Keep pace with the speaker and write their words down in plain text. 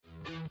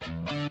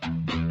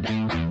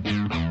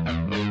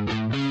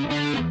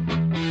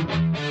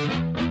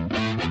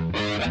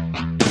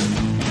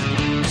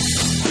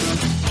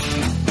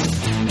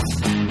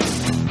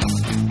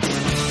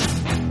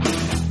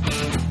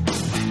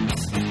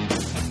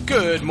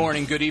Good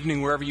morning, good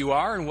evening, wherever you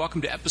are, and welcome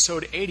to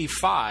episode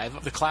 85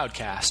 of the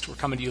Cloudcast. We're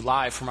coming to you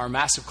live from our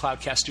massive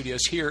Cloudcast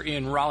studios here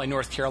in Raleigh,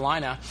 North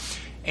Carolina.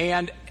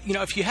 And,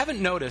 if you haven't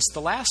noticed, the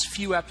last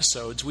few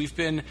episodes, we've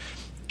been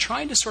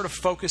trying to sort of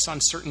focus on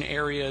certain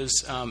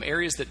areas,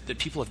 areas that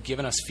people have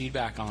given us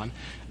feedback on.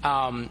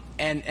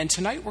 And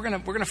tonight we're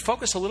gonna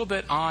focus a little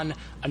bit on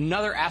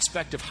another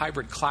aspect of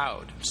hybrid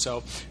cloud.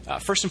 So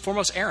first and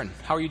foremost, Aaron,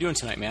 how are you doing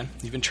tonight, man?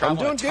 You've been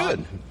traveling. I'm doing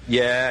good.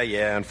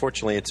 Yeah.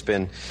 Unfortunately, it's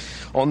been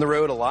on the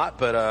road a lot,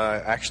 but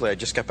actually I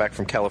just got back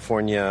from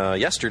California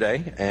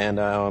yesterday, and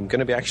I'm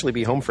going to actually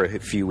be home for a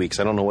few weeks.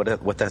 I don't know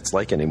what that's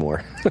like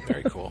anymore.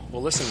 Very cool.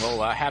 Well, listen,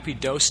 happy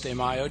Dos de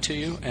Mayo to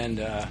you, and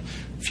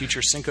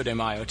future Cinco de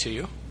Mayo to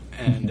you.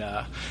 And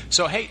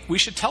so, hey, we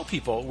should tell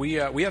people we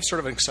have sort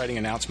of an exciting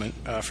announcement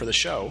for the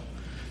show.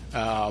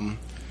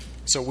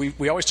 So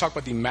we always talk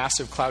about the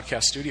massive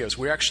Cloudcast studios.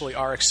 We actually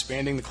are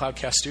expanding the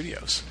Cloudcast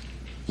studios.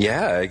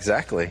 Yeah,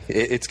 exactly.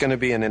 It's going to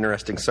be an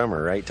interesting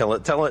summer, right?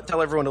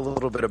 Tell everyone a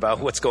little bit about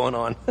what's going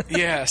on.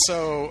 Yeah.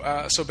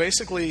 So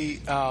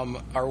basically,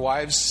 our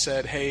wives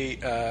said,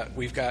 "Hey,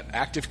 we've got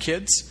active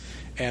kids,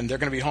 and they're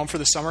going to be home for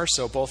the summer.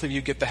 So both of you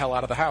get the hell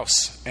out of the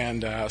house."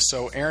 And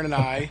so Aaron and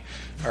I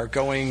are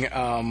going.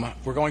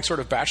 We're going sort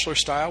of bachelor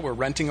style. We're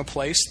renting a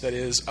place that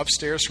is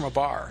upstairs from a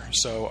bar.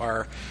 So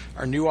our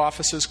new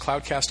offices,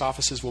 Cloudcast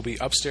offices, will be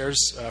upstairs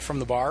from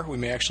the bar. We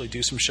may actually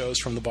do some shows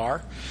from the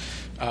bar.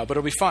 But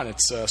it'll be fun.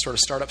 It's sort of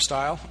startup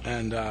style,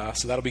 and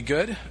so that'll be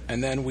good.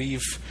 And then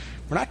we're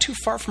not too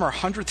far from our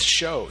 100th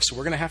show, so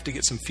we're going to have to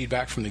get some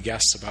feedback from the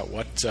guests about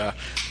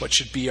what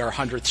should be our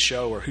 100th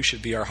show or who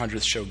should be our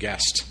 100th show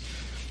guest.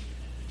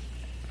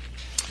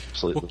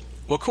 Absolutely.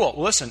 Well, cool.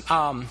 Well, listen,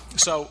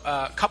 so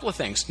a couple of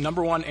things.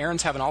 Number one,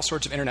 Aaron's having all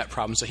sorts of internet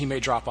problems, so he may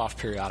drop off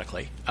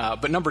periodically.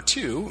 But number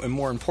two, and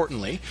more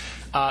importantly,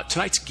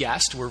 tonight's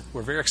guest,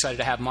 we're very excited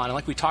to have him on. And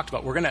like we talked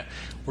about, we're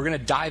gonna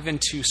dive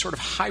into sort of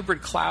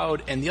hybrid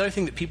cloud. And the other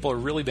thing that people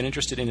have really been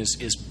interested in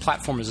is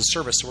platform as a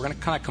service. So we're going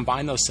to kind of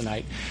combine those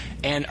tonight.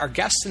 And our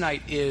guest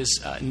tonight is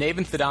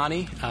Navin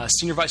Thadani,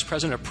 Senior Vice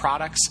President of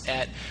Products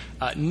at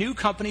new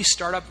company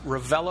startup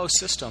Ravello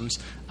Systems.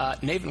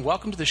 Navin,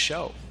 welcome to the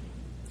show.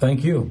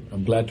 Thank you.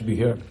 I'm glad to be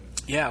here.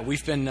 Yeah,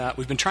 we've been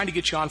trying to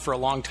get you on for a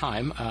long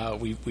time.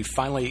 We've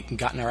finally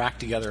gotten our act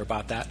together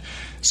about that.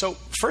 So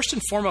first and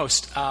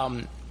foremost,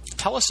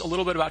 tell us a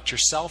little bit about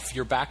yourself,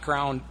 your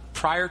background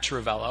prior to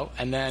Ravello,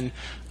 and then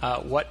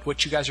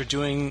what you guys are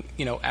doing,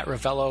 at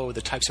Ravello,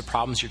 the types of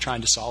problems you're trying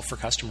to solve for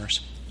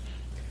customers.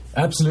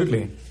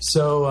 Absolutely.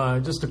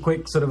 So just a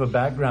quick sort of a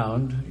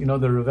background. The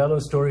Ravello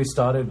story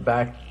started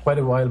back quite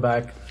a while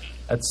back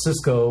at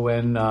Cisco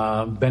when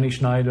Benny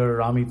Schneider,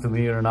 Rami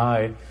Thamir, and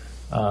I,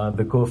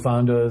 the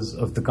co-founders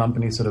of the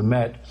company, sort of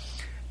met.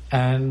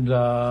 And,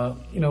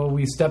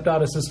 we stepped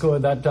out of Cisco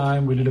at that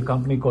time. We did a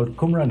company called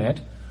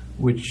Kumranet,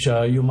 which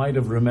you might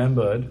have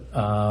remembered.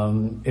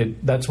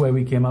 That's where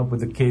we came up with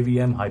the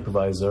KVM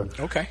hypervisor.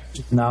 Okay.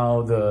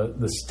 Now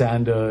the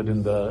standard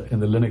in the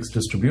Linux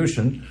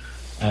distribution.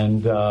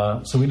 And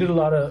so we did a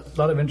lot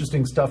of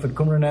interesting stuff at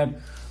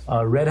Kumranet.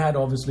 Red Hat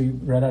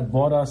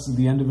bought us at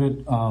the end of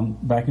it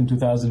back in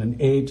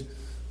 2008.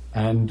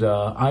 And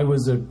I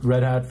was at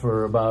Red Hat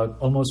for about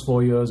almost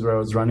 4 years, where I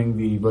was running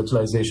the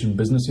virtualization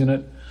business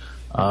unit.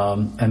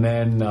 And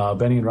then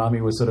Benny and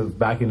Rami were sort of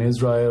back in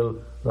Israel,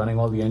 running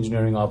all the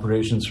engineering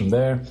operations from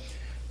there.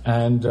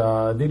 And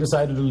they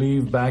decided to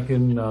leave back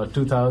in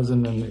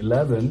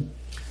 2011.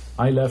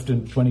 I left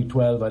in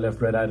 2012. I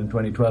left Red Hat in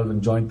 2012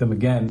 and joined them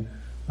again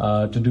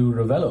to do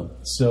Ravello.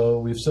 So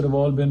we've sort of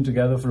all been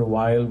together for a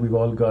while. We've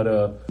all got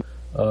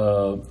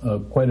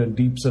quite a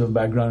deep sort of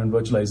background in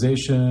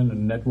virtualization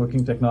and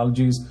networking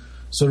technologies.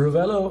 So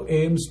Ravello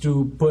aims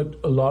to put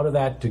a lot of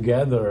that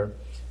together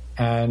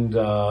and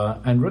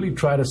really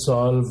try to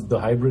solve the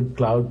hybrid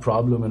cloud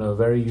problem in a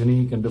very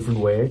unique and different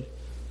way.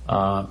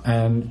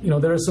 And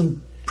there are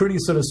some pretty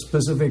sort of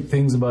specific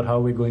things about how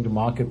we're going to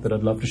market that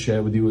I'd love to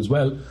share with you as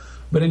well.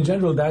 But in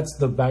general, that's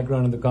the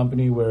background of the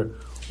company. We're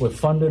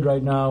funded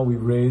right now.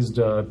 We've raised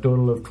a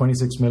total of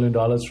 $26 million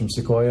from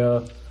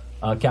Sequoia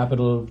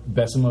Capital,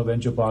 Bessemer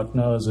Venture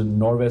Partners, and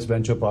Norvest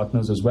Venture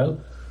Partners as well.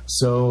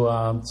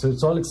 So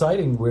it's all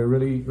exciting. We're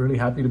really, really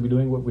happy to be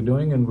doing what we're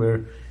doing, and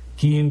we're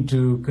keen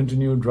to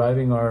continue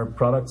driving our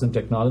products and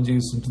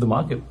technologies into the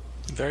market.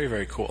 Very,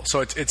 very cool.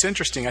 So it's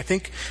interesting. I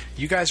think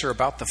you guys are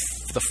about the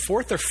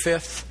fourth or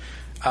fifth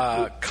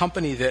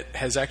company that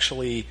has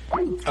actually,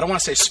 I don't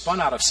want to say spun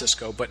out of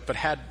Cisco, but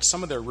had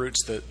some of their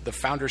roots that the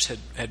founders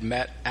had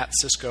met at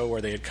Cisco,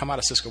 or they had come out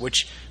of Cisco,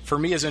 which for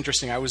me is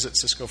interesting. I was at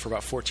Cisco for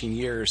about 14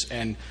 years,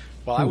 and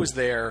while I was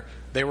there,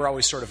 they were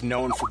always sort of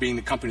known for being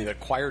the company that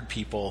acquired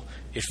people.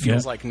 It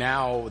feels like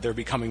now they're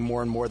becoming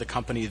more and more the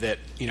company that,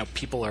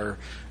 people are,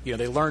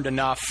 they learned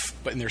enough,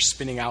 but they're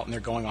spinning out and they're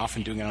going off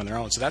and doing it on their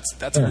own. So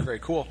that's very, very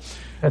cool.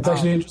 That's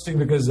actually interesting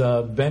because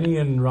Benny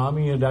and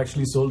Rami had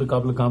actually sold a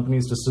couple of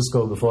companies to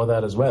Cisco before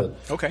that as well.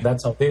 Okay.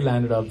 That's how they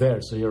landed up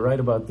there. So you're right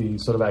about the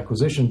sort of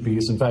acquisition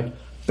piece. In fact,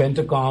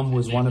 Pentacom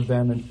was one of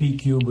them, and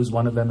P-Cube was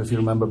one of them, if you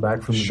remember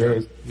back from the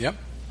days. Yep.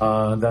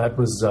 That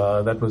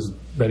was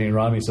Benny and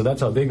Rami. So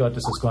that's how they got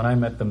to Cisco, and I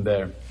met them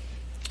there.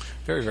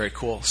 Very, very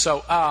cool.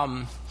 So,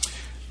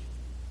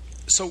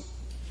 so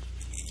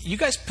you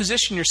guys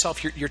position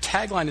yourself. Your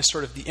tagline is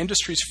sort of the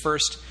industry's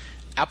first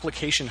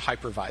application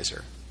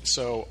hypervisor.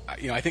 So,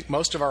 I think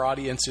most of our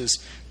audience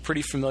is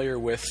pretty familiar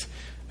with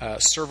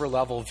server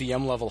level,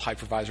 VM level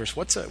hypervisors.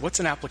 What's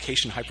an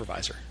application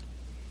hypervisor?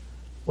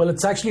 Well,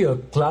 it's actually a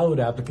cloud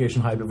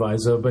application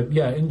hypervisor, but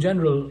yeah, in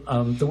general,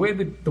 the way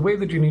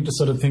that you need to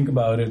sort of think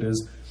about it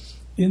is,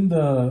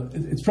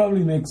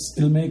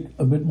 it'll make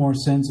a bit more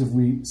sense if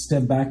we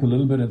step back a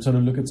little bit and sort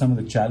of look at some of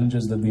the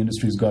challenges that the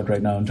industry's got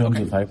right now in terms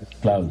of hybrid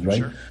clouds, right?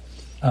 Sure.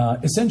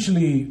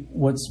 Essentially,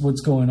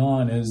 what's going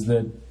on is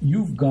that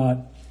you've got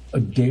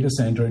a data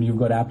center and you've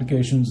got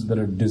applications that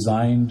are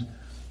designed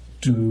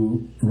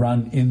to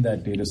run in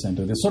that data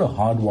center. They're sort of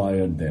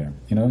hardwired there.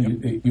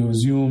 You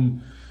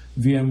assume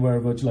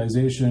VMware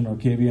virtualization or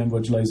KVM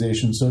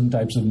virtualization, certain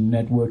types of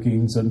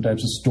networking, certain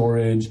types of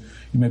storage.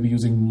 You may be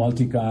using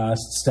multicast,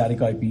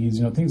 static IPs,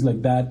 things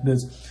like that.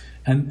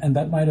 And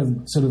that might have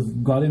sort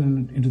of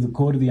gotten into the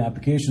code of the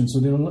application.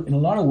 So there are, in a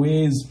lot of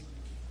ways,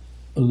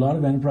 a lot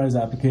of enterprise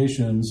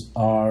applications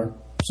are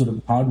sort of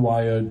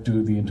hardwired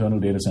to the internal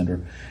data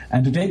center.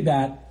 And to take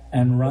that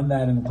and run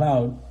that in the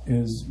cloud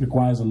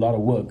requires a lot of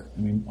work.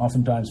 I mean,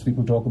 oftentimes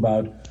people talk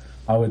about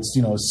how it's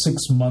a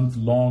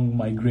 6-month-long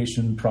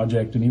migration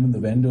project, and even the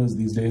vendors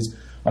these days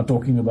are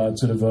talking about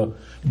sort of a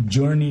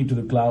journey to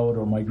the cloud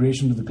or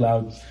migration to the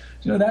cloud.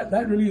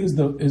 That really is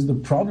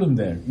the problem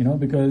there,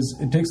 because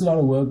it takes a lot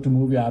of work to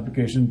move your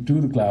application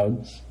to the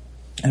cloud,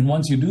 and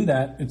once you do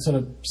that, it's sort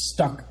of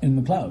stuck in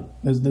the cloud.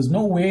 There's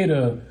no way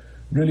to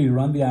really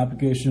run the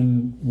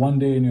application one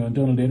day in your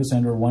internal data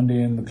center, one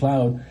day in the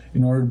cloud,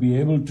 in order to be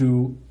able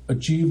to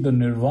achieve the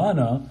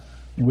nirvana,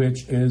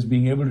 which is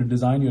being able to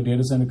design your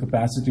data center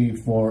capacity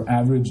for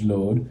average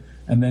load,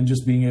 and then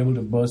just being able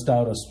to burst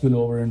out or spill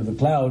over into the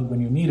cloud when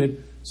you need it,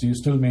 so you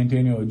still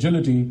maintain your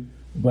agility,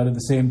 but at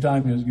the same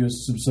time, you're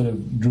sort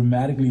of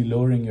dramatically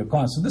lowering your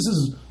costs. So this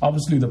is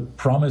obviously the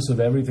promise of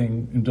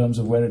everything in terms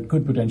of where it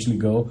could potentially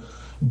go.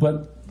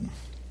 But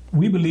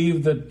we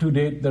believe that to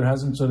date, there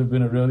hasn't sort of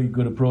been a really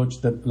good approach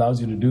that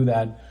allows you to do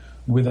that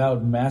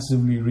without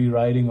massively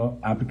rewriting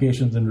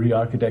applications and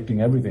re-architecting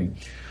everything.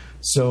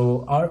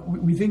 So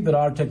we think that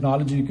our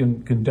technology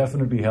can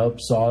definitely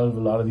help solve a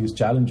lot of these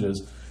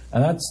challenges.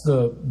 And that's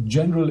the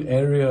general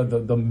area,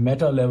 the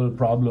meta-level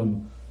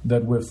problem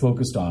that we're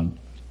focused on.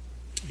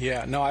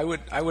 Yeah, no, I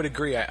would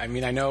agree. I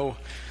mean, I know,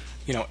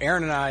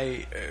 Aaron and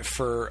I,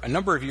 for a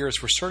number of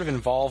years, were sort of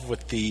involved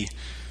with the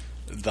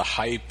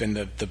hype and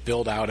the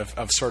build out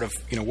of sort of,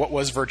 what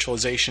was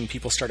virtualization.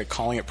 People started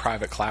calling it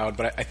private cloud.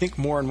 But I think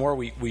more and more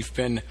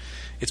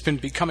it's been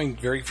becoming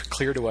very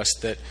clear to us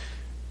that,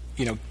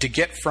 to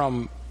get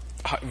from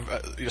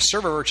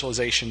server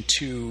virtualization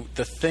to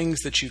the things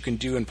that you can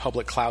do in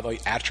public cloud, the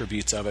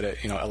attributes of it,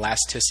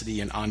 elasticity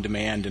and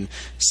on-demand and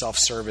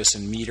self-service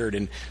and metered,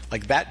 and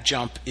like that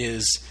jump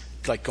is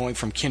like going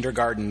from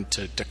kindergarten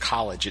to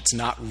college. It's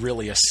not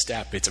really a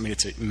step. It's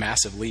a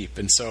massive leap.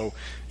 And so,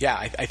 yeah,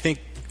 I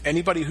think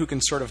anybody who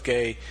can sort of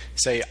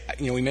say,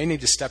 we may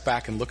need to step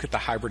back and look at the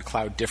hybrid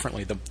cloud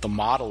differently, the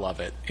model of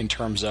it in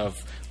terms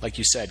of, like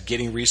you said,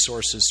 getting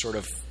resources sort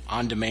of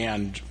on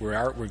demand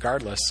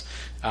regardless.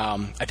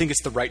 I think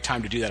it's the right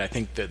time to do that. I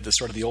think that the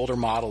sort of the older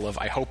model of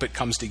I hope it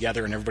comes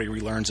together and everybody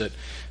relearns it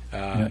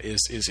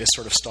is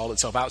sort of stalled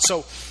itself out.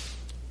 So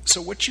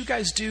what you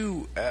guys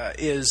do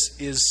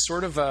is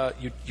sort of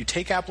you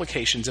take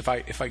applications. If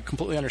I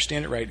completely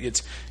understand it right,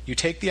 it's you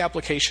take the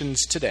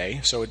applications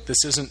today. So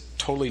this isn't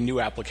totally new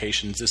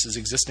applications. This is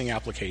existing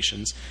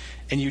applications,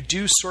 and you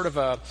do sort of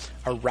a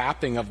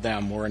wrapping of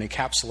them or an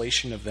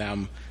encapsulation of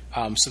them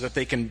so that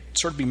they can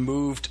sort of be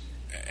moved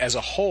as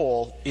a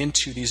whole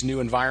into these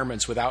new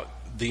environments without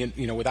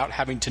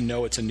having to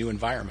know it's a new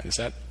environment. Is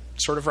that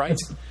sort of right?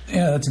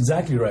 That's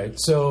exactly right.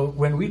 So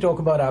when we talk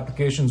about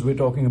applications, we're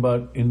talking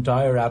about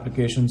entire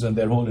applications and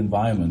their whole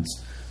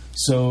environments.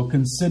 So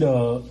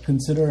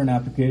consider an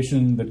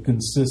application that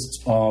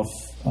consists of,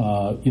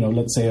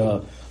 let's say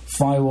a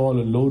firewall,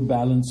 a load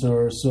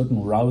balancer, certain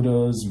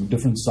routers,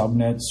 different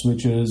subnets,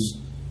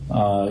 switches.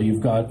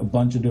 You've got a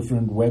bunch of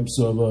different web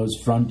servers,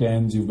 front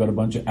ends. You've got a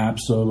bunch of app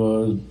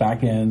servers,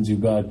 back ends.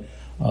 You've got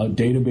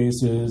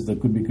databases that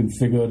could be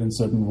configured in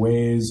certain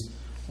ways.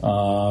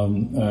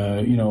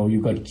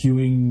 You've got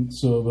queuing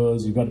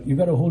servers. You've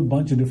got a whole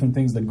bunch of different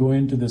things that go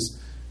into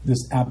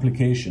this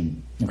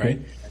application. Okay,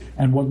 right.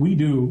 And what we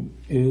do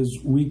is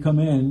we come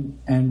in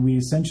and we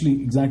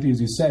essentially, exactly as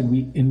you said,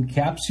 we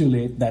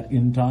encapsulate that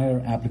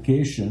entire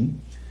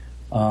application.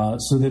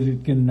 So that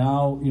it can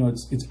now,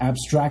 it's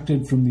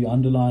abstracted from the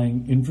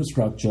underlying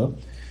infrastructure,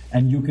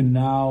 and you can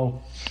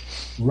now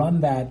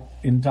run that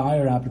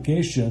entire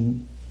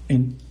application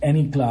in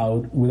any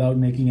cloud without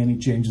making any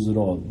changes at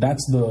all.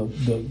 That's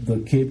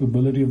the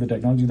capability of the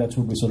technology. That's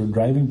what we're sort of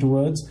driving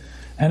towards.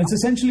 And it's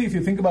essentially, if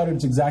you think about it,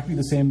 it's exactly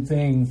the same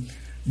thing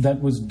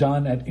that was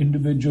done at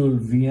individual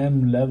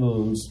VM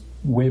levels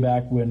way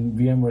back when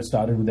VMware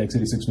started with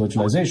x86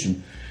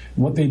 virtualization.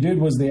 What they did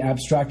was they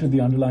abstracted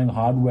the underlying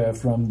hardware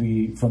from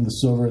the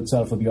server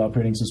itself, or the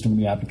operating system in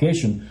the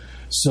application.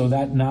 So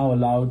that now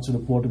allowed sort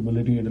of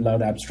portability, it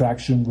allowed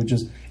abstraction, which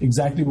is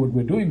exactly what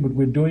we're doing, but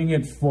we're doing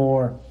it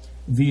for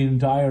the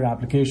entire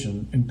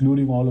application,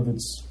 including all of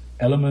its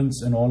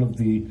elements and all of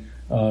the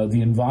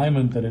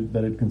environment that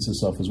it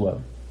consists of as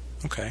well.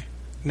 Okay.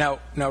 Now,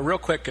 real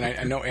quick, and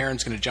I know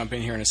Aaron's going to jump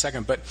in here in a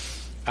second, but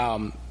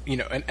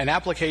an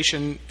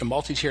application, a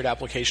multi-tiered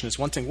application is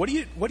one thing. What do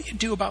you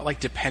do about like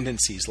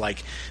dependencies,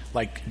 like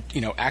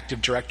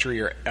Active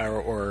Directory or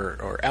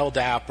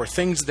LDAP, or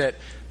things that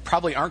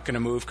probably aren't going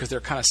to move because they're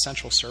kind of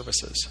central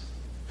services?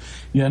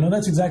 Yeah, no,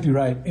 that's exactly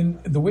right. In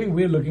the way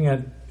we're looking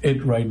at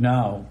it right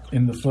now,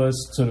 in the first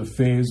sort of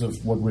phase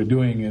of what we're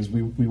doing, is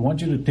we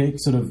want you to take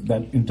sort of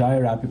that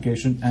entire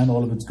application and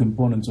all of its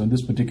components. So in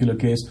this particular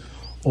case,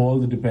 all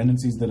the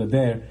dependencies that are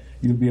there,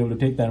 you'll be able to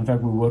take that. In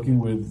fact, we're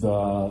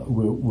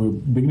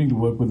beginning to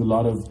work with a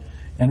lot of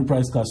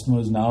enterprise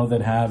customers now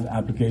that have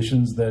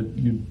applications that,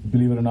 you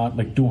believe it or not,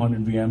 like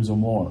 200 VMs or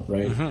more,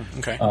 right? Mm-hmm.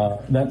 Okay.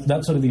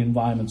 That's sort of the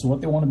environment. So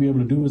what they want to be able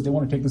to do is they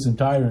want to take this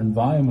entire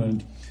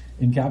environment,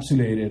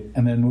 encapsulate it,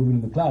 and then move it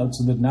into the cloud,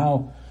 so that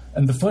now,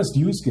 and the first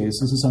use case,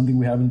 this is something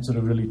we haven't sort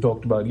of really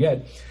talked about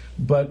yet,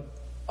 but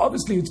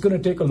obviously it's going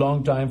to take a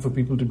long time for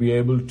people to be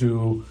able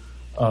to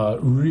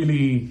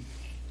really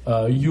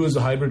use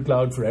a hybrid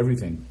cloud for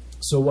everything.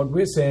 So what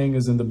we're saying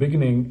is, in the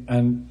beginning,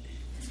 and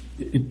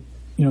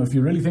if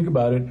you really think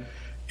about it,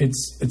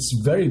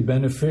 it's very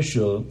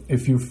beneficial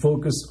if you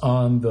focus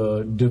on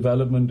the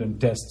development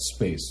and test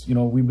space.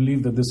 We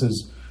believe that this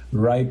is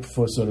ripe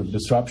for sort of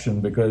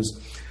disruption, because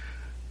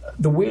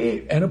the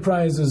way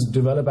enterprises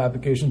develop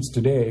applications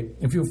today,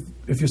 if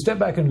you step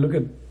back and look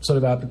at sort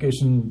of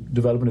application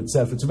development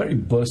itself, it's a very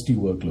bursty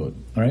workload,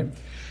 all right?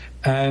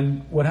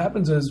 And what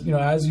happens is,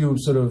 as you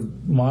sort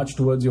of march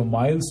towards your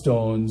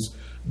milestones,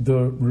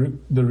 the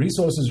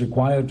resources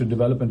required to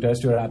develop and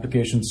test your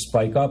application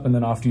spike up, and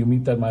then after you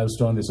meet that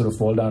milestone, they sort of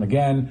fall down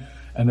again,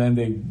 and then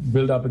they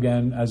build up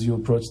again as you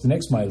approach the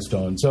next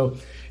milestone. So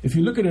if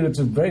you look at it, it's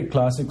a very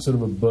classic sort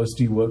of a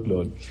bursty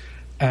workload.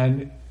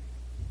 And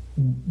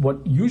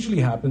what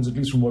usually happens, at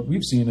least from what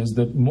we've seen, is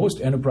that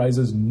most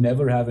enterprises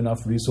never have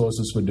enough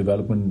resources for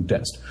development and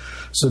test.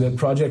 So their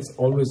projects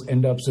always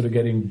end up sort of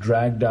getting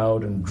dragged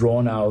out and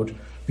drawn out.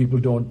 People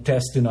don't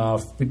test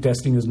enough.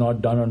 Testing is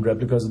not done on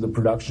replicas of the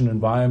production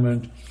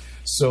environment.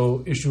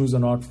 So issues are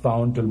not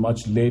found till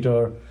much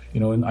later,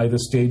 in either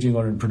staging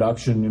or in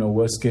production,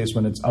 worst case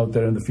when it's out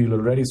there in the field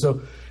already.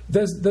 So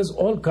there's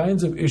all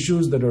kinds of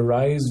issues that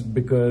arise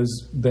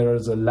because there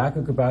is a lack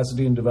of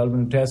capacity in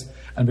development and test,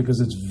 and because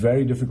it's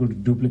very difficult to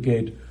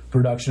duplicate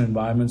production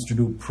environments to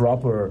do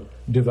proper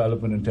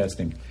development and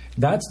testing.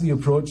 That's the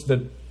approach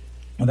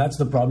that's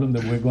the problem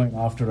that we're going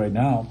after right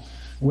now.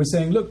 We're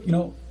saying, look,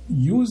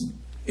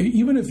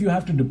 even if you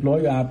have to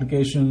deploy your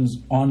applications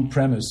on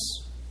premise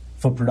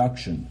for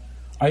production,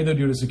 either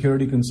due to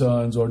security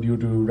concerns or due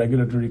to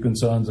regulatory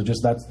concerns, or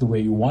just that's the way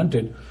you want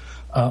it,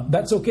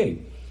 that's okay.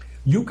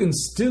 You can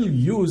still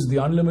use the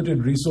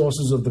unlimited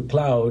resources of the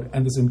cloud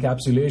and this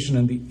encapsulation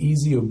and the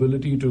easy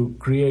ability to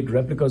create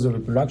replicas of a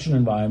production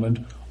environment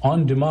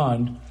on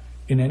demand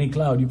in any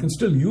cloud. You can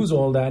still use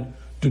all that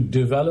to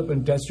develop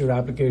and test your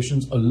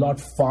applications a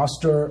lot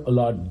faster, a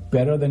lot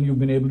better than you've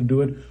been able to do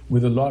it,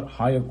 with a lot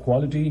higher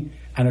quality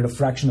and at a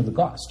fraction of the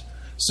cost.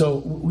 So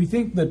we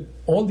think that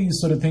all these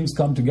sort of things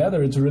come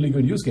together. It's a really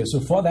good use case. So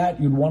for that,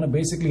 you'd want to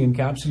basically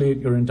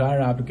encapsulate your entire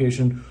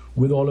application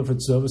with all of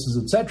its services,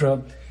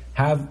 etc.,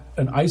 have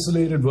an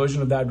isolated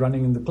version of that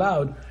running in the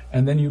cloud,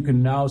 and then you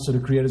can now sort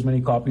of create as many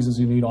copies as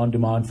you need on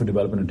demand for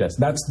development and test.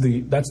 That's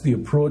the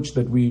approach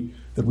that we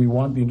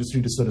want the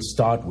industry to sort of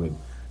start with,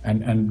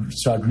 and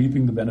start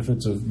reaping the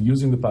benefits of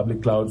using the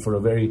public cloud for a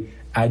very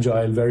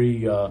agile,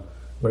 very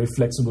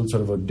flexible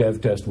sort of a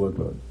dev test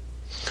workload.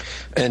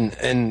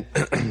 And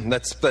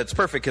that's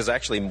perfect, because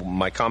actually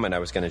my comment I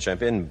was going to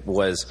jump in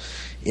was,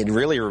 it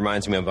really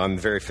reminds me of, I'm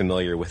very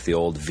familiar with the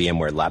old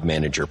VMware Lab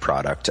Manager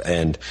product,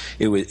 and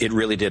it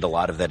really did a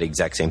lot of that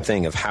exact same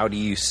thing of how do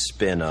you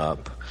spin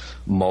up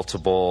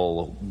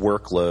multiple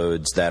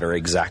workloads that are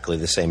exactly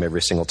the same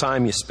every single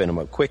time. You spin them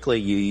up quickly,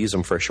 you use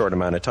them for a short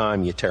amount of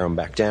time, you tear them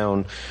back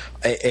down,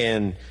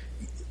 and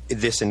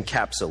this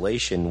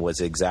encapsulation was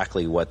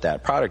exactly what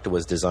that product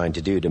was designed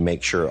to do, to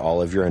make sure all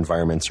of your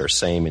environments are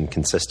same and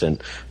consistent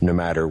no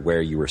matter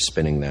where you were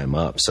spinning them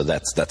up. So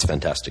that's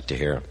fantastic to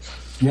hear.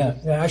 Yeah,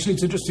 actually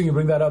it's interesting you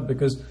bring that up,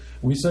 because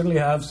we certainly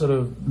have sort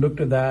of looked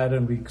at that,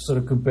 and we sort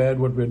of compared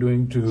what we're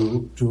doing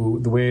to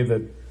the way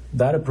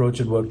that approach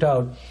had worked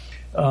out.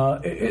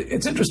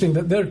 It's interesting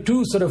that there are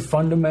two sort of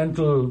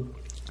fundamental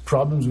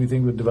problems we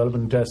think with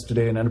development and test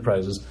today in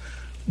enterprises.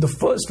 The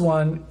first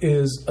one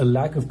is a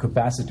lack of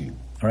capacity.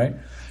 All right.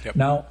 Yep.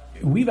 Now,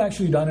 we've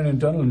actually done an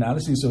internal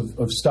analysis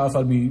of stuff.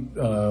 I'll be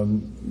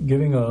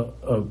giving a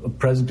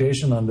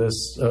presentation on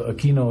this, a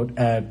keynote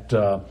at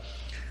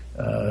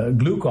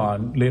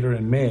GlueCon later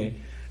in May.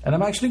 And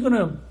I'm actually going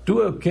to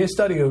do a case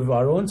study of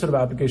our own sort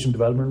of application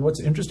development. What's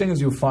interesting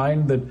is you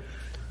find that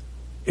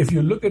if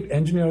you look at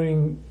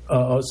engineering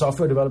or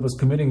software developers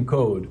committing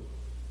code,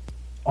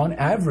 on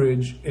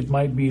average, it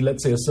might be,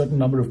 let's say, a certain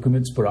number of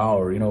commits per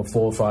hour, 4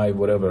 or 5,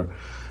 whatever,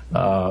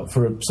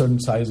 for a certain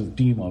size of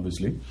team,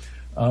 obviously.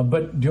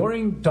 But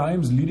during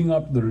times leading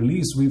up to the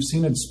release, we've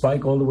seen it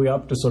spike all the way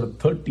up to sort of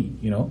 30,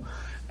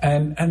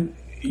 And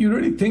you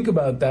really think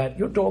about that,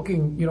 you're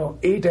talking,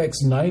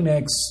 8x,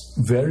 9x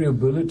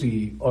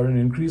variability or an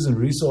increase in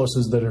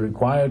resources that are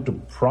required to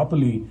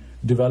properly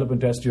develop and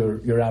test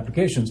your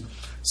applications.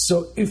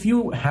 So if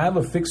you have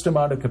a fixed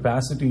amount of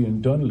capacity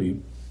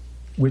internally,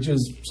 which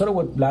is sort of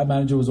what Lab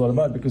Manager was all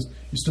about, because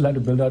you still had to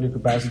build out your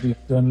capacity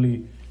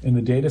internally in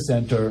the data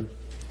center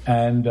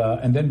and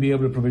then be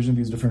able to provision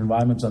these different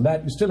environments on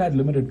that. You still had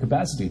limited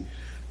capacity.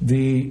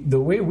 The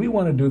way we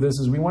want to do this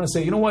is we want to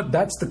say,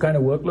 that's the kind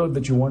of workload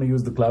that you want to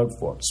use the cloud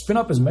for. Spin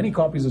up as many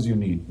copies as you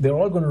need. They're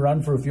all going to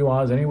run for a few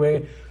hours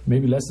anyway,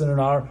 maybe less than an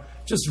hour.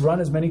 Just run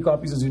as many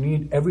copies as you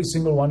need. Every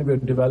single one of your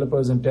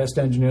developers and test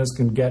engineers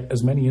can get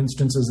as many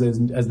instances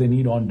as they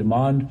need on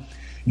demand.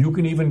 You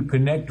can even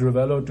connect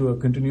Ravello to a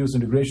continuous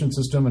integration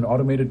system and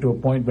automate it to a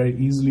point very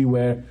easily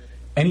where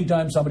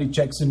anytime somebody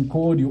checks in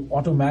code, you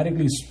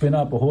automatically spin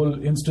up a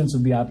whole instance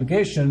of the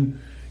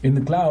application in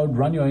the cloud,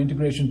 run your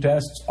integration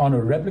tests on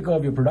a replica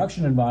of your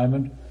production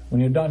environment.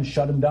 When you're done,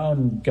 shut them down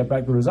and get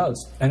back the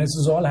results. And this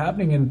is all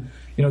happening in,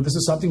 this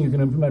is something you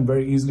can implement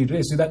very easily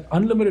today. So that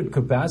unlimited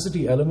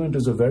capacity element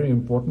is a very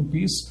important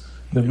piece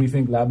that we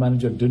think Lab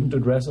Manager didn't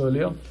address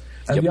earlier.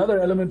 And the other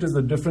element is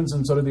the difference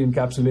in sort of the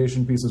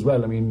encapsulation piece as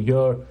well. I mean,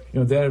 here,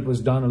 there it was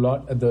done a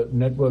lot at the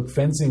network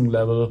fencing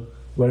level,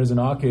 whereas in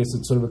our case,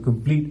 it's sort of a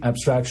complete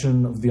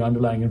abstraction of the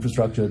underlying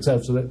infrastructure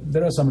itself. So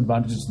there are some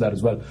advantages to that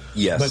as well.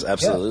 Yes, but,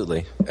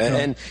 absolutely.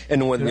 Yeah.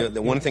 And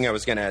one thing I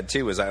was going to add,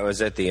 too, is I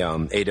was at the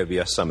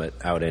AWS Summit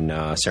out in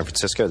San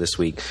Francisco this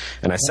week,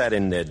 and I sat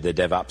in the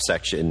DevOps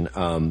section,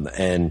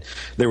 and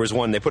there was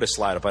one, they put a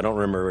slide up. I don't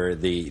remember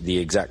the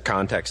exact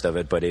context of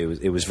it, but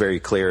it was very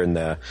clear,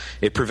 and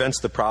it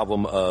prevents the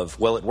problem of,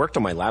 it worked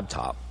on my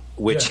laptop.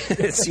 Which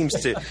it seems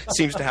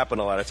to happen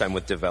a lot of time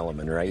with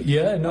development, right?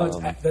 Yeah, no,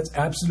 that's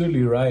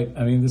absolutely right.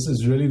 I mean, this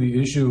is really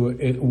the issue.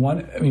 The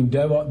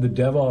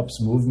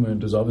DevOps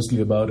movement is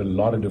obviously about a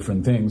lot of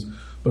different things.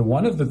 But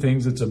one of the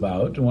things it's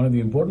about, one of the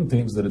important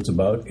things that it's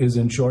about, is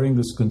ensuring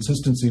this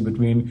consistency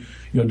between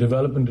your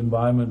development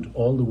environment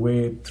all the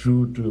way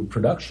through to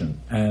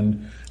production.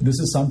 And this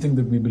is something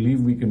that we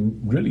believe we can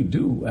really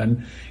do.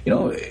 And,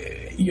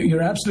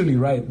 you're absolutely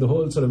right. The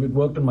whole sort of it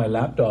worked on my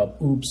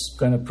laptop, oops,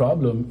 kind of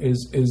problem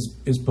is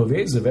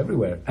pervasive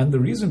everywhere. And the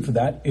reason for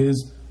that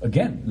is,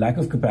 again, lack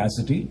of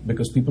capacity,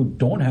 because people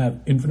don't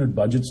have infinite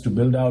budgets to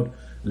build out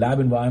lab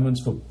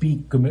environments for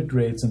peak commit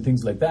rates and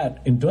things like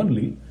that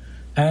internally.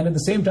 And at the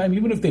same time,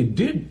 even if they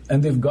did,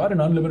 and they've got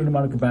an unlimited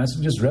amount of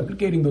capacity, just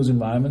replicating those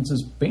environments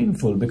is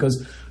painful,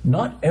 because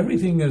not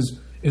everything is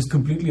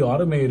completely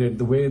automated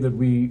the way that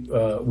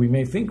we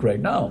may think right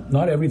now.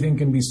 Not everything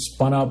can be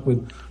spun up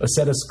with a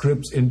set of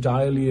scripts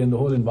entirely and the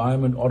whole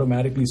environment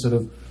automatically sort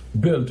of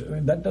built. I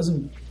mean, that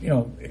doesn't,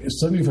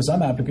 certainly for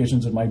some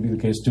applications it might be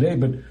the case today,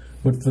 but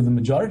for the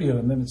majority of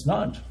them, then it's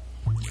not.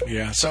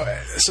 Yeah, so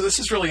this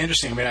is really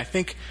interesting. I mean, I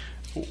think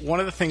one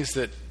of the things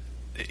that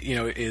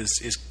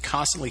is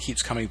constantly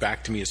keeps coming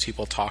back to me as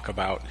people talk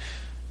about,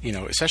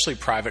 especially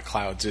private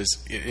clouds,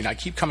 is, and I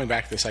keep coming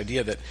back to this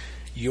idea that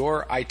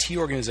your IT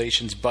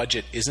organization's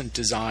budget isn't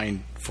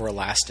designed for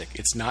elastic.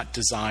 It's not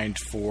designed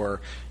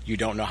for, you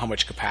don't know how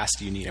much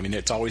capacity you need. I mean,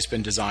 it's always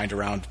been designed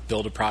around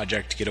build a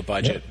project, get a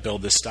budget,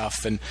 build this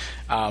stuff. And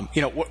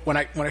when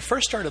I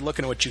first started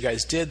looking at what you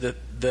guys did,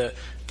 the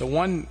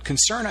one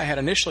concern I had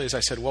initially is I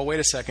said, well, wait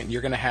a second,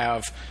 you're going to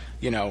have,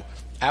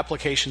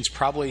 applications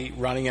probably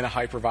running in a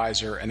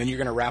hypervisor, and then you're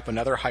going to wrap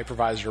another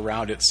hypervisor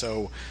around it.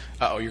 So,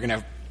 you're going to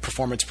have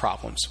performance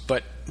problems.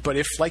 But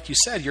if, like you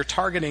said, you're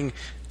targeting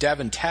dev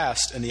and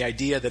test, and the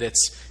idea that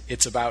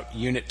it's about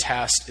unit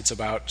test, it's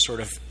about sort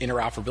of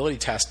interoperability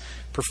test,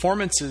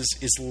 performance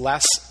is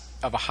less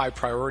of a high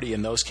priority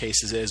in those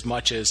cases as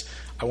much as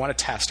I want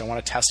to test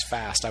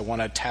fast, I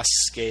want to test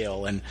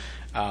scale, and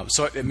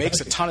so it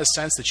makes a ton of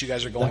sense that you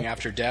guys are going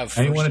after dev.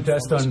 And you want to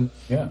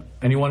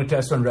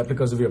test on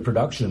replicas of your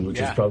production, which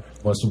is probably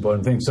the most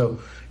important thing. So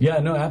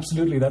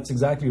absolutely, that's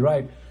exactly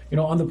right.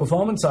 On the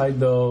performance side,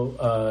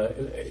 though,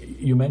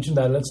 you mentioned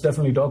that. Let's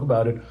definitely talk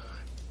about it.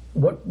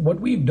 What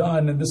we've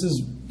done, and this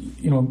is,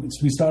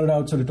 we started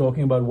out sort of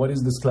talking about what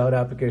is this cloud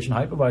application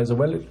hypervisor.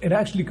 Well, it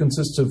actually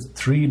consists of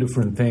 3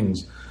 different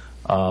things.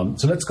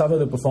 So let's cover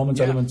the performance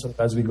elements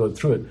as we go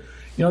through it.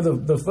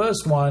 The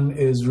first one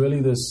is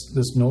really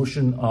this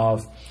notion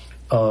of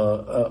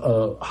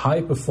a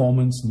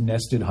high-performance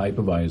nested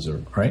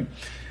hypervisor, right?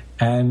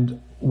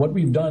 And what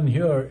we've done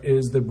here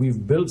is that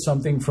we've built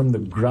something from the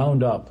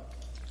ground up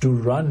to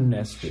run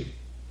nested.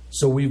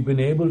 So we've been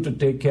able to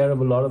take care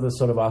of a lot of the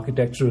sort of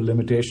architectural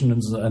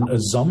limitations and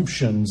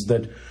assumptions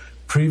that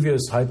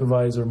previous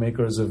hypervisor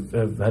makers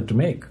have had to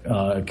make,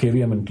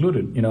 KVM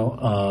included.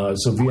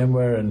 So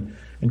VMware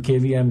and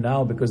KVM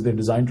now, because they're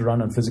designed to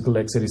run on physical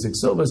x86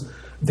 servers,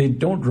 they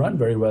don't run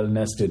very well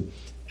nested.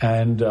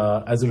 And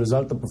as a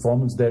result, the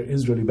performance there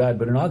is really bad.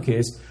 But in our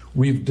case,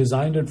 we've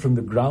designed it from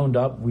the ground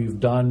up. We've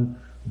done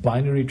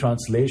binary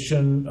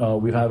translation.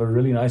 We have a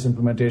really nice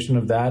implementation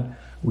of that.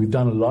 We've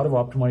done a lot of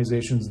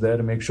optimizations there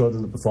to make sure that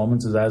the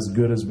performance is as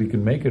good as we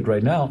can make it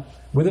right now,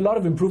 with a lot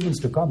of improvements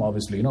to come,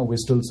 obviously. We're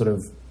still sort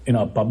of in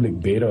our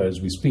public beta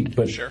as we speak,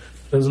 but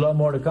there's a lot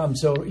more to come.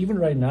 So even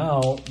right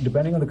now,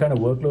 depending on the kind of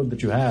workload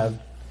that you have,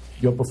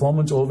 your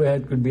performance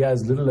overhead could be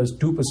as little as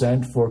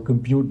 2% for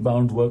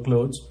compute-bound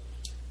workloads.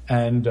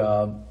 And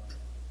can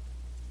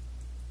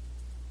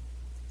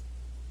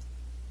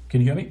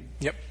you hear me?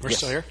 Yep, we're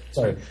still here.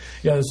 Sorry.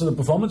 Yeah, so the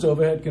performance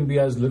overhead can be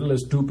as little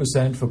as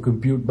 2% for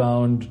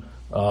compute-bound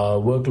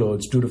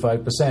workloads, 2 to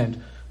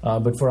 5%.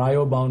 But for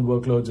I/O-bound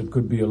workloads, it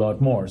could be a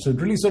lot more. So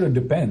it really sort of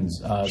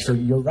depends. So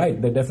you're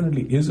right. There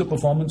definitely is a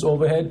performance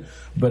overhead.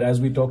 But as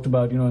we talked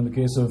about, in the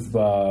case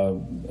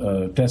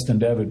of test and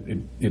dev,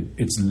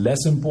 it's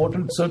less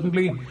important,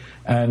 certainly.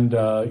 And,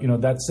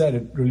 that said,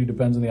 it really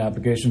depends on the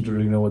application to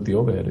really know what the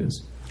overhead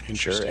is.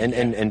 Sure.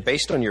 And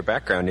based on your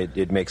background,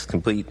 it makes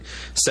complete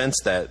sense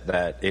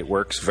that it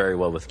works very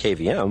well with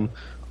KVM.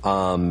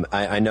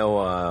 I know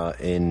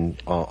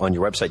on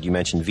your website you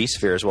mentioned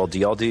vSphere as well. Do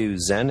y'all do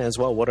Zen as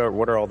well? What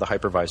are all the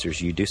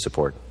hypervisors you do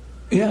support?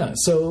 Yeah,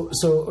 so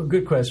a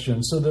good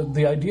question. So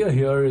the idea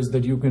here is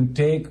that you can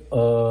take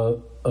a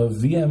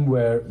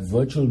VMware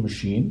virtual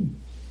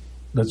machine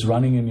that's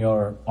running in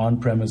your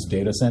on-premise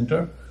data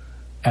center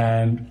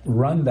and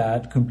run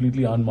that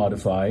completely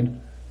unmodified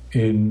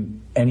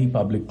in any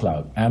public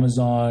cloud.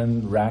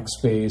 Amazon,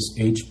 Rackspace,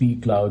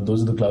 HP Cloud,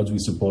 those are the clouds we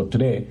support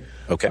today.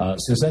 Okay.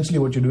 So essentially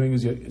what you're doing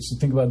is, so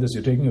think about this,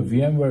 you're taking a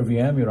VMware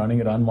VM, you're running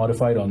it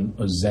unmodified on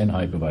a Zen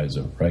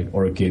hypervisor, right,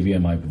 or a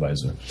KVM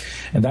hypervisor.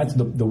 And that's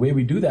the way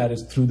we do that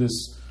is through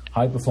this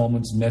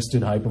high-performance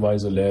nested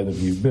hypervisor layer that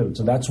we've built.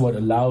 So that's what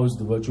allows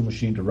the virtual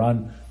machine to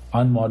run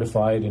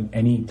unmodified in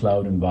any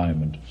cloud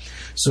environment.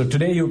 So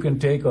today you can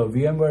take a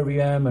VMware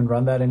VM and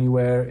run that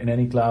anywhere in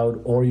any cloud,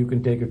 or you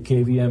can take a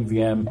KVM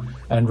VM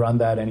and run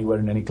that anywhere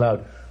in any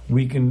cloud.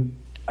 We can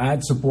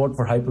add support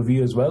for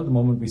Hyper-V as well. The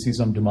moment we see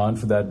some demand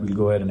for that, we'll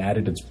go ahead and add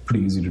it. It's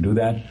pretty easy to do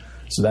that.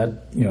 So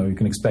that, you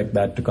can expect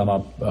that to come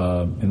up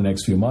in the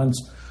next few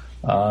months.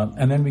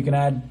 And then we can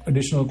add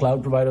additional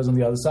cloud providers on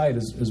the other side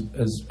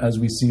as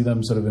we see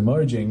them sort of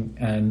emerging.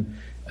 And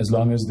as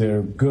long as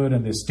they're good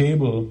and they're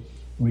stable,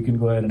 we can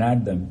go ahead and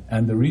add them.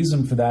 And the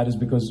reason for that is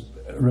because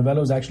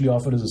Ravello is actually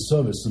offered as a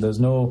service. So there's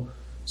no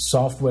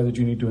software that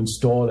you need to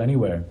install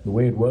anywhere. The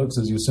way it works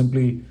is you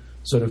simply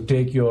sort of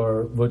take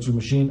your virtual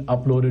machine,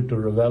 upload it to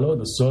Ravello,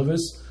 the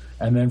service,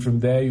 and then from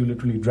there you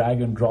literally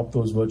drag and drop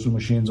those virtual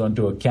machines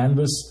onto a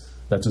canvas.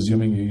 That's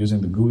assuming you're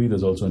using the GUI.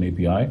 There's also an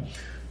API.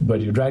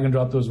 But you drag and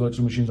drop those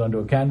virtual machines onto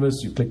a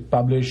canvas, you click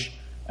publish,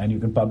 and you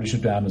can publish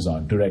it to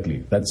Amazon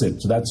directly. That's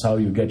it. So that's how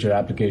you get your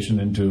application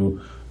into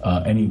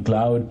any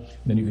cloud.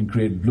 Then you can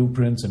create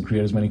blueprints and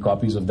create as many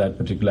copies of that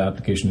particular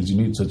application as you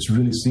need. So it's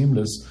really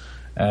seamless,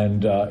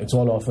 and it's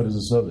all offered as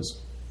a service.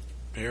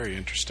 Very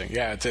interesting.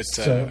 Yeah,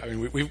 I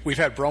mean, we've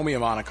had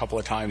Bromium on a couple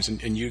of times,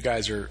 and you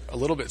guys are a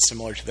little bit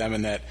similar to them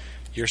in that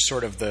you're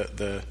sort of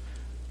the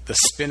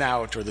spin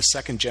out or the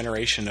second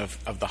generation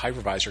of the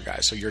hypervisor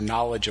guys. So your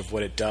knowledge of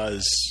what it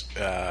does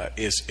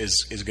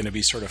is going to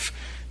be sort of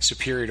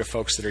superior to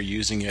folks that are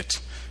using it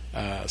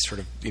sort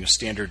of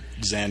standard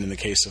Zen in the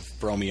case of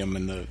Bromium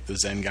and the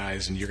Zen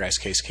guys, in your guys'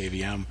 case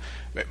KVM.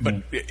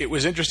 But it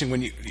was interesting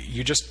when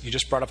you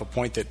just brought up a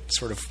point that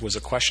sort of was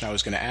a question I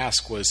was going to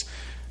ask, was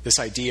this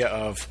idea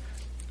of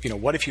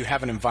what if you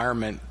have an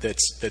environment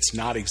that's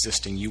not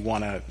existing, you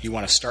want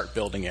to start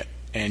building it,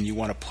 and you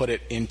want to put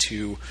it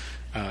into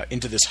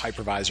this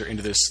hypervisor,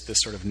 into this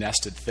sort of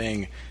nested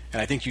thing.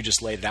 And I think you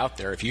just laid it out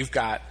there. If you've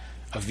got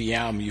a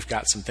VM, you've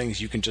got some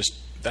things, you can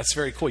that's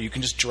very cool. You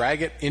can just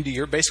drag it into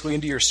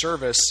your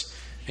service,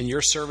 and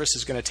your service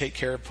is going to take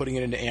care of putting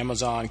it into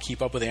Amazon,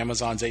 keep up with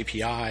Amazon's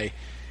API.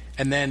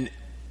 And then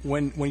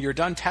when you're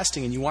done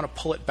testing and you want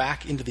to pull it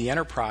back into the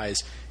enterprise,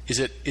 is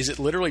it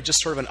literally just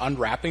sort of an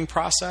unwrapping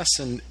process?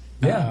 And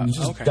yeah,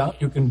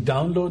 you can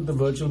download the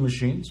virtual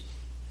machines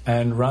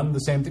and run the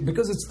same thing,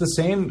 because it's the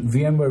same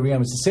VMware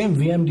VM. It's the same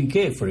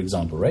VMDK, for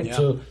example, right? Yeah.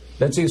 So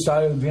let's say you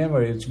started with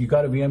VMware. You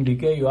got a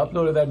VMDK. You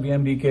uploaded that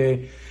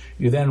VMDK.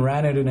 You then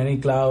ran it in any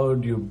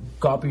cloud. You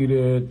copied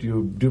it.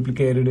 You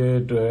duplicated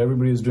it.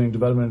 Everybody is doing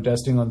development and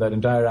testing on that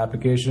entire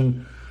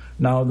application.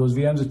 Now, those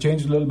VMs have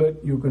changed a little bit.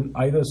 You can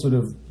either sort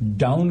of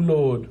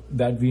download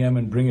that VM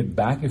and bring it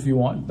back if you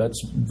want.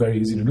 That's very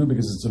easy to do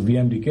because it's a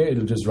VMDK.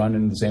 It'll just run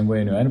in the same way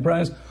in your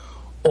enterprise.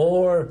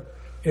 Or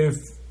if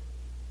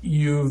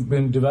you've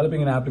been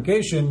developing an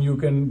application, you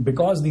can,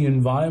 because the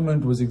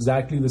environment was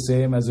exactly the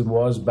same as it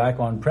was back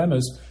on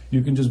premise,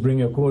 you can just bring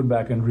your code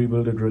back and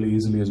rebuild it really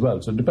easily as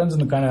well. So it depends on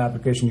the kind of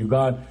application you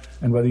got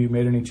and whether you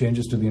made any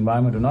changes to the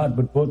environment or not,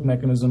 but both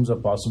mechanisms are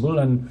possible.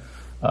 And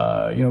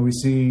we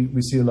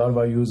see a lot of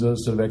our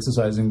users sort of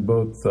exercising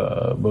both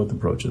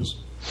approaches.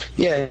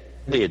 Yeah,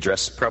 they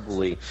address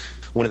probably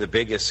one of the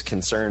biggest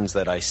concerns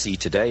that I see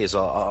today is a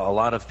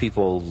lot of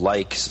people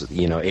like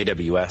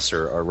AWS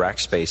or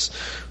Rackspace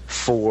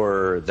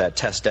for that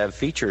test dev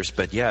features,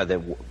 but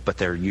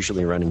they're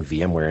usually running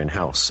VMware in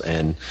house,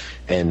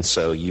 and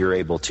so you're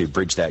able to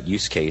bridge that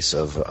use case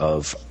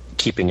of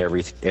keeping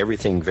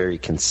everything very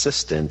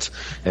consistent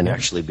and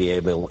actually be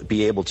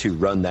able to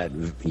run that,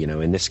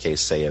 in this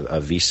case, say a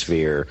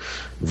vSphere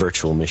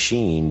virtual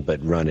machine, but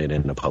run it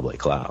in a public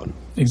cloud.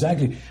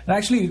 Exactly. And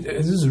actually,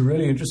 this is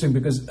really interesting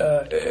because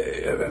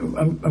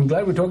I'm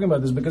glad we're talking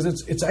about this, because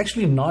it's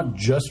actually not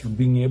just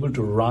being able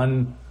to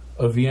run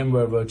a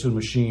VMware virtual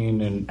machine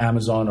in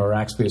Amazon or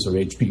Rackspace or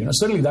HP.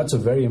 Certainly that's a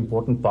very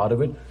important part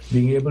of it,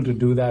 being able to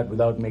do that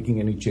without making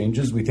any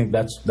changes. We think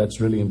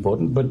that's really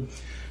important. But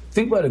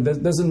think about it.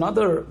 There's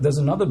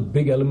another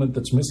big element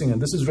that's missing, and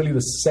this is really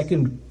the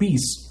second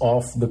piece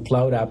of the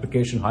cloud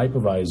application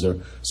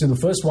hypervisor. So the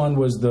first one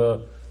was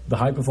the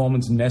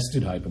high-performance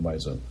nested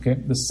hypervisor. Okay,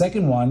 the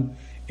second one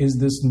is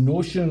this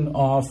notion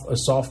of a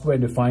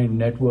software-defined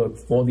network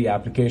for the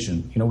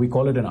application. We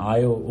call it an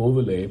I/O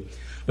overlay.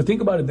 But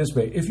think about it this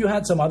way: if you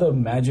had some other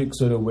magic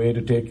sort of way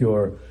to take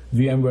your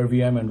VMware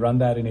VM and run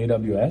that in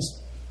AWS,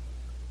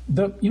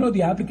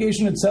 the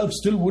application itself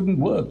still wouldn't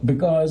work,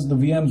 because the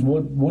VMs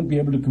won't be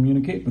able to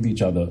communicate with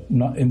each other,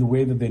 not in the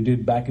way that they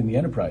did back in the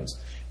enterprise.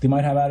 They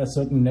might have had a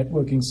certain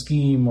networking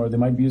scheme, or they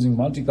might be using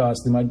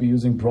multicast, they might be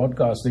using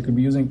broadcast, they could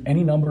be using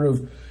any number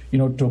of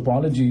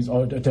topologies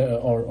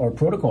or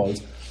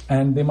protocols,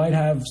 and they might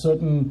have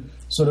certain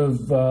sort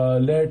of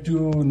layer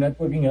 2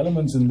 networking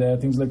elements in there,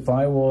 things like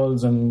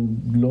firewalls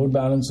and load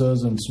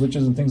balancers and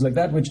switches and things like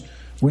that,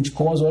 which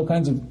cause all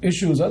kinds of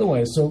issues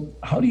otherwise. So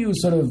how do you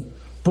sort of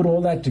put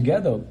all that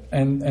together?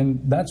 And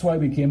that's why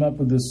we came up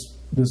with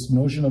this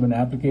notion of an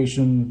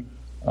application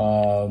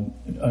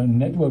a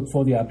network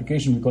for the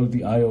application. We call it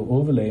the I/O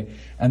overlay,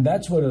 and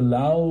that's what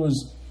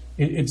allows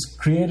it's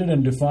created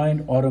and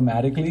defined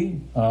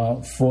automatically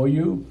for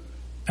you,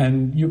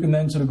 and you can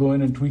then sort of go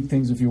in and tweak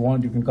things if you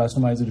want. You can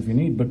customize it if you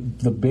need, but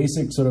the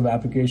basic sort of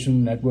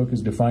application network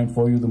is defined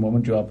for you the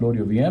moment you upload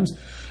your VMs.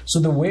 So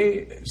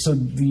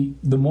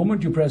the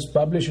moment you press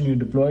publish and you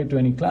deploy it to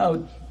any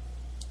cloud,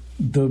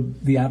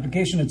 the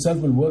application itself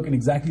will work in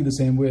exactly the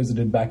same way as it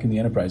did back in the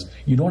enterprise.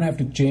 You don't have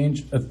to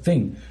change a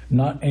thing,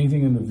 not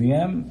anything in the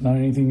VM, not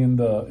anything in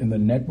the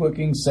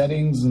networking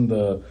settings, in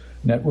the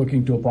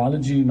networking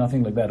topology,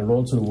 nothing like that. It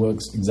all sort of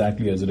works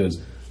exactly as it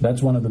is.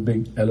 That's one of the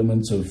big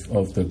elements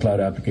of the cloud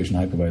application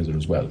hypervisor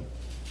as well.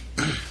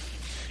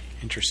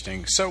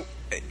 Interesting. So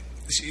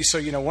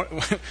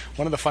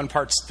one of the fun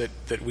parts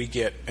that we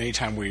get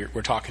anytime we're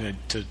talking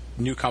to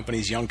new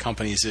companies, young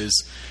companies,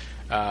 is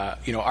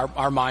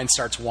our mind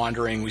starts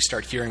wandering. We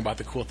start hearing about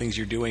the cool things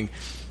you're doing.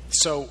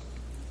 So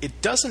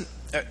it doesn't.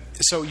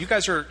 So you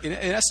guys are in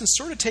essence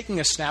sort of taking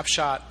a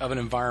snapshot of an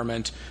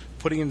environment,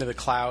 putting it into the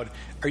cloud.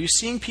 Are you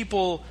seeing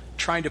people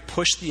trying to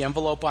push the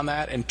envelope on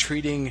that and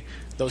treating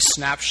those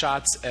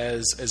snapshots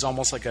as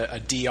almost like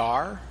a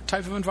DR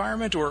type of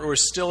environment, or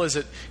still is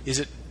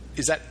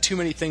that too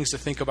many things to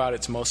think about?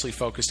 It's mostly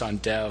focused on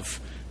dev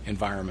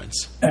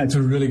environments. That's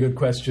a really good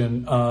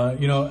question.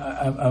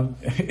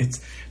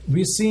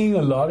 We're seeing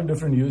a lot of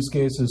different use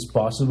cases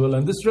possible,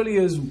 and this really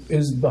is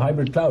the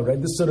hybrid cloud,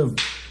 right? This sort of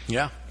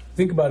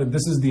think about it.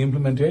 This is the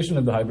implementation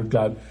of the hybrid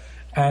cloud,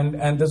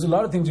 and there's a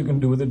lot of things you can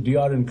do with it,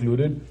 DR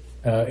included.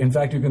 In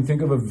fact, you can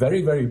think of a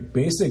very, very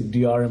basic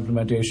DR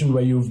implementation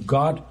where you've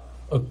got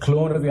a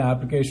clone of your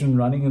application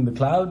running in the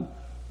cloud.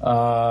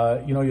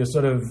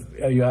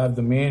 You have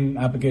the main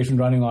application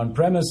running on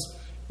premise.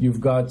 You've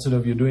got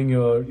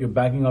you're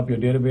backing up your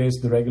database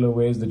the regular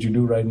ways that you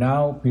do right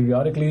now,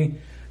 periodically,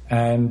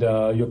 and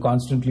you're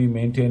constantly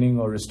maintaining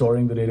or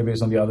restoring the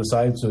database on the other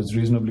side, so it's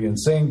reasonably in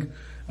sync.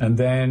 And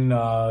then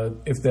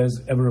if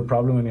there's ever a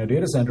problem in your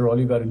data center, all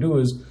you got to do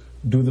is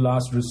do the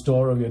last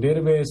restore of your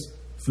database,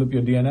 flip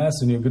your DNS,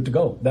 and you're good to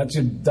go. That's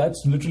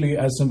literally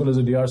as simple as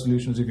a DR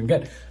solution as you can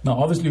get. Now,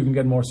 obviously, you can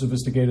get more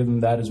sophisticated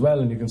than that as well,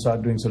 and you can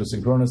start doing sort of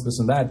synchronous this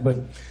and that. But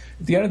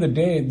at the end of the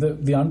day,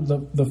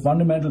 the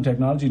fundamental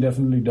technology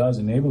definitely does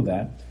enable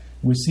that.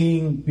 We're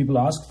seeing people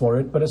ask for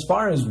it, but as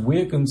far as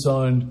we're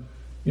concerned,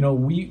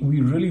 we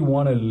really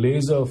want to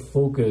laser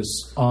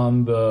focus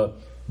on the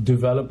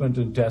development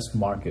and test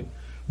market,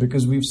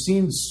 because we've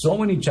seen so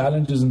many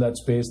challenges in that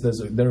space.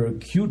 There are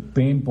acute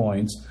pain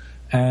points.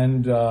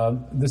 And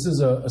this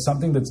is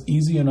something that's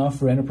easy enough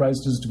for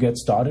enterprises to get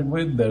started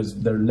with.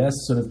 There are less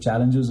sort of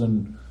challenges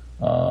and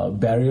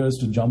barriers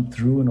to jump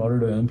through in order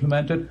to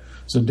implement it.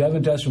 So dev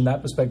and test from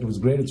that perspective is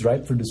great. It's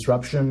ripe for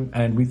disruption,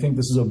 and we think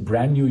this is a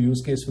brand new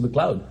use case for the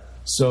cloud.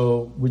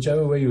 So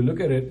whichever way you look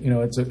at it,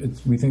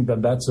 we think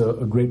that's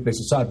a great place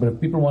to start. But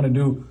if people want to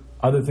do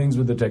other things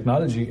with the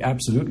technology,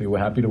 absolutely, we're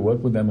happy to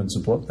work with them and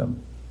support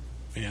them.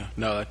 Yeah,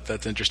 no,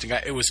 that's interesting.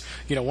 It was,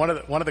 one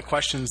of the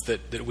questions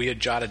that we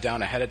had jotted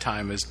down ahead of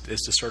time is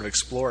to sort of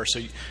explore. So,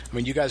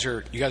 you guys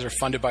are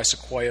funded by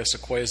Sequoia.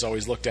 Sequoia is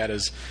always looked at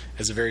as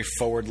a very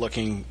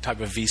forward-looking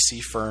type of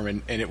VC firm,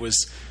 and it was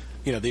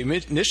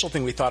the initial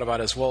thing we thought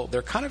about is, well,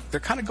 they're kind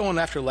of going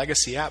after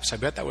legacy apps. I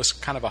bet that was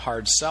kind of a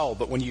hard sell.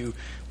 But when you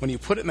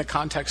put it in the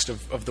context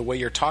of the way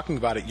you're talking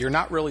about it, you're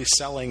not really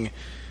selling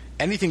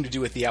anything to do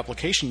with the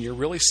application. You're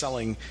really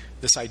selling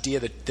this idea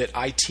that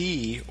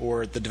IT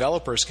or the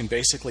developers can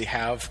basically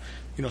have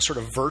sort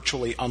of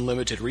virtually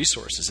unlimited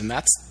resources, and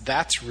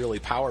that's really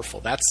powerful.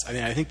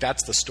 I think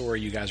that's the story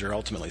you guys are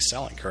ultimately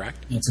selling. Correct?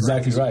 That's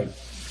exactly right.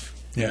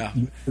 Yeah.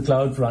 The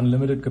cloud for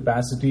unlimited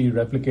capacity,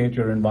 replicate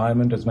your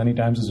environment as many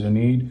times as you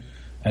need,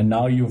 and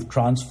now you've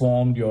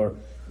transformed your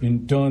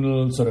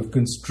internal sort of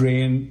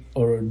constraint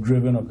or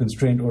driven or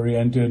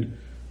constraint-oriented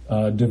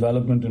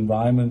development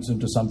environments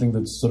into something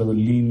that's sort of a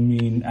lean,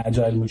 mean,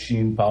 agile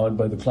machine powered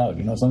by the cloud,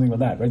 something like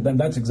that, right? Then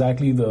that's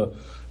exactly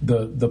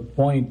the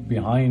point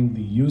behind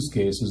the use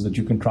case, is that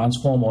you can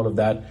transform all of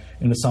that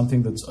into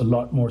something that's a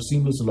lot more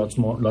seamless, a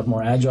lot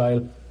more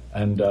agile,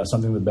 and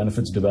something that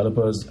benefits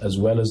developers as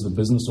well as the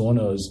business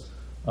owners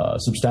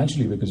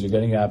substantially, because you're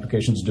getting your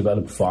applications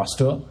developed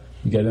faster,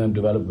 you're getting them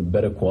developed with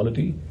better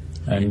quality,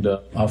 and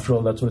after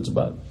all, that's what it's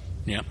about.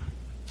 Yeah.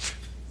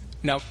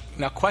 Now,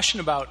 question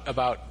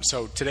about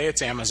so today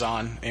it's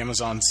Amazon.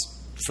 Amazon's,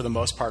 for the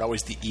most part,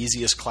 always the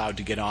easiest cloud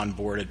to get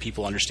onboarded.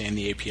 People understand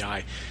the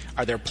API.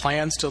 Are there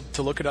plans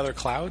to look at other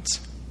clouds?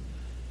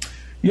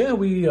 Yeah,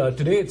 we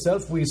today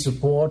itself we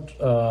support.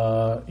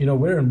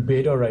 We're in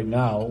beta right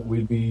now.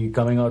 We'll be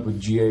coming out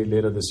with GA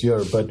later this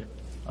year. But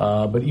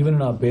even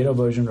in our beta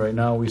version right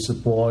now, we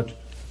support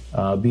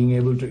being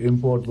able to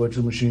import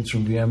virtual machines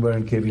from VMware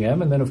and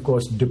KVM, and then of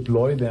course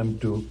deploy them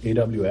to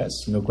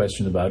AWS. No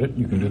question about it.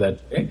 You can do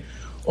that today.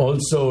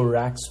 Also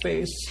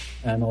Rackspace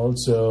and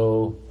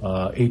also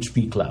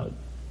HP Cloud.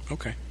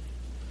 Okay.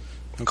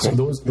 So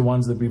those are the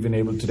ones that we've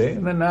enabled today.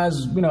 And then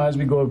as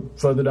we go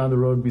further down the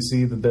road, we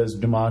see that there's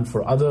demand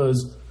for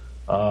others.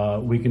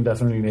 We can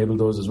definitely enable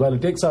those as well.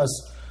 It takes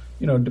us,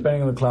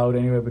 depending on the cloud,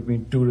 anywhere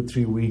between 2 to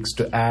 3 weeks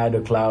to add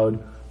a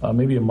cloud,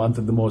 maybe a month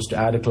at the most to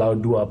add a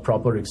cloud, do our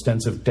proper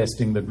extensive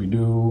testing that we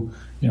do,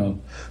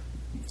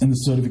 and the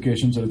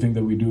certification sort of thing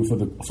that we do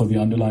for the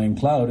underlying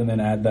cloud, and then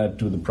add that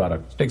to the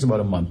product. It takes about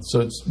a month.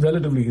 So it's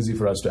relatively easy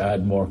for us to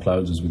add more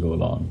clouds as we go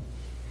along.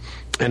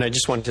 And I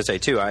just wanted to say,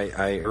 too,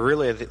 I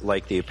really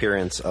like the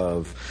appearance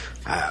of,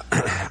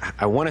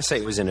 I want to say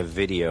it was in a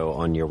video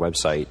on your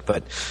website,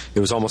 but it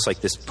was almost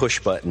like this push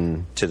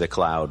button to the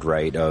cloud,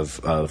 right,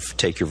 of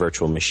take your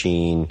virtual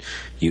machine,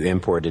 you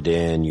import it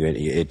in,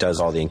 it does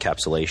all the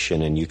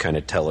encapsulation, and you kind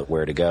of tell it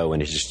where to go,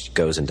 and it just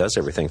goes and does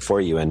everything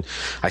for you. And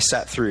I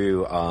sat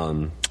through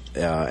an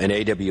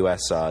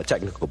AWS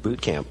technical boot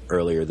camp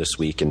earlier this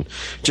week and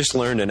just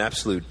learned an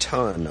absolute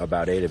ton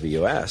about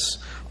AWS.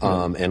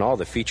 And all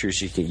the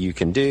features you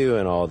can do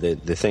and all the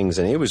things,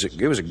 and it was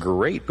a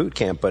great boot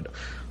camp. But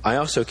I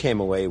also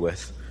came away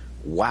with,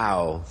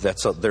 wow,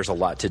 there's a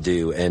lot to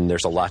do and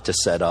there's a lot to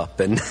set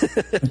up, and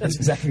that's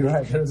exactly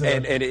right.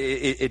 And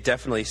it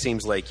definitely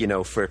seems like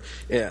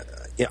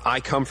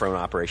I come from an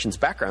operations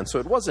background, so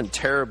it wasn't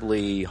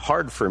terribly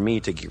hard for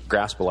me to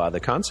grasp a lot of the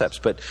concepts.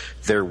 But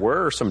there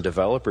were some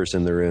developers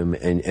in the room,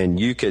 and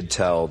you could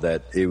tell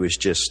that it was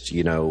just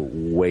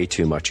way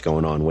too much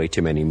going on, way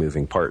too many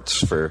moving parts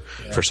for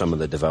some of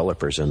the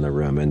developers in the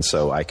room. And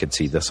so I could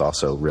see this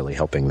also really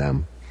helping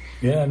them.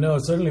 Yeah, no,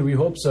 certainly we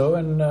hope so.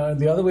 And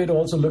the other way to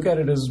also look at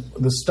it is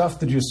the stuff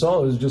that you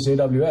saw is just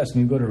AWS,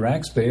 and you go to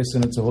Rackspace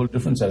and it's a whole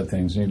different set of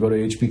things, and you go to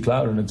HP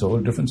Cloud and it's a whole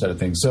different set of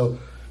things. So,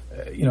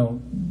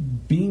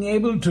 being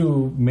able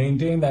to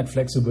maintain that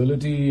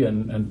flexibility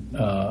and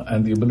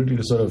the ability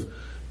to sort of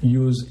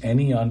use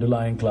any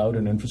underlying cloud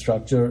and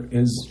infrastructure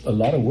is a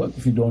lot of work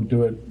if you don't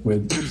do it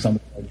with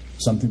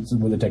something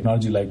with a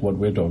technology like what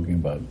we're talking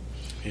about.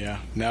 Yeah,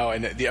 no,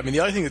 and the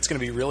other thing that's going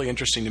to be really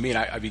interesting to me, and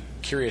I'd be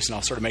curious, and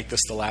I'll sort of make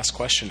this the last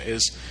question,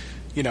 is,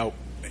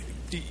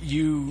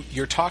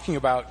 you're talking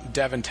about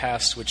dev and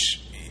test,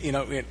 which,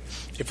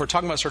 if we're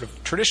talking about sort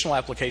of traditional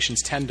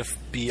applications tend to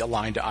be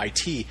aligned to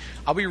IT.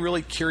 I'll be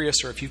really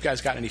curious, or if you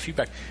guys got any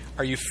feedback,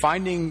 are you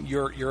finding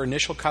your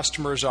initial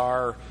customers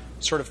are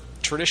sort of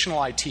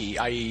traditional IT,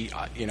 i.e.,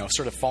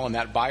 sort of fall in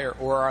that buyer,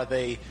 or are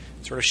they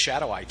sort of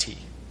shadow IT?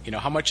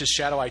 How much is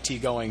shadow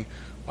IT going,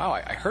 wow,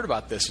 I heard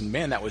about this, and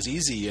man, that was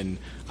easy, and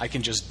I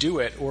can just do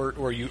it,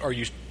 or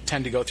you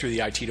tend to go through the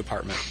IT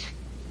department?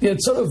 Yeah,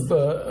 it's sort of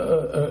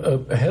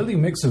a healthy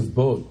mix of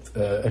both,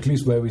 at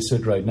least where we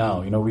sit right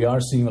now. We are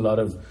seeing a lot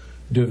of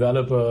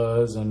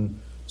developers and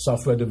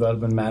software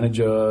development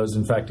managers,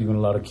 in fact, even a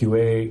lot of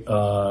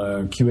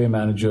QA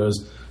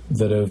managers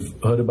that have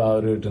heard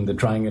about it, and they're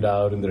trying it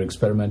out, and they're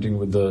experimenting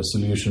with the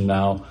solution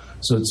now.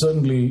 So it's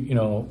certainly,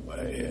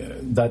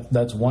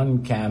 that's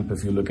one camp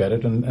if you look at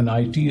it. And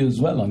IT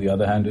as well, on the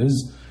other hand,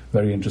 is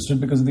very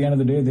interested, because at the end of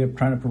the day, they're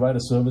trying to provide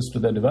a service to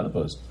their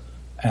developers.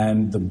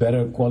 And the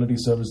better quality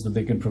service that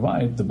they can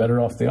provide, the better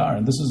off they are.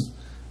 And this is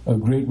a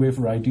great way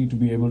for IT to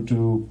be able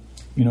to,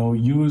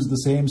 use the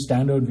same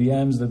standard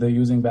VMs that they're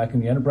using back in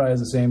the enterprise,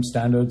 the same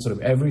standard sort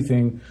of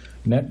everything,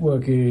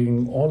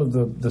 networking, all of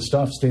the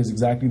stuff stays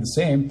exactly the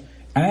same.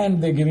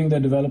 And they're giving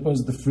their developers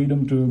the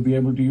freedom to be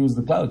able to use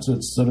the cloud. So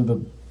it's sort of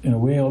in a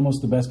way,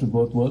 almost the best of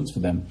both worlds for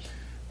them.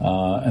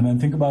 And then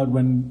think about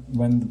when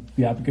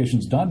the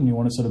application's done and you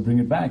want to sort of bring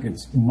it back.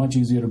 It's much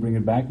easier to bring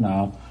it back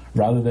now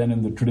rather than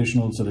in the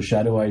traditional sort of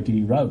shadow IT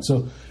route.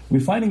 So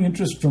we're finding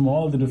interest from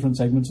all the different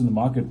segments in the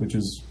market, which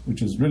is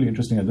really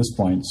interesting at this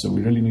point. So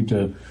we really need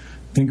to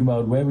think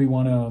about where we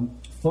want to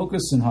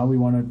focus and how we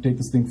want to take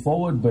this thing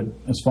forward. But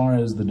as far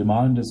as the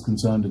demand is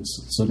concerned,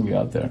 it's certainly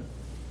out there.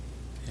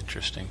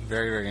 Interesting.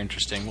 Very, very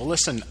interesting. Well,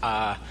 listen,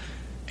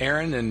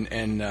 Aaron and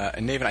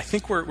Navin, I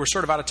think we're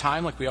sort of out of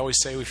time. Like we always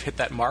say, we've hit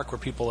that mark where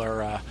people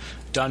are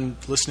done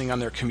listening on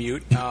their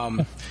commute.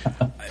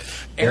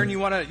 Aaron, you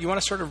want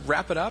to sort of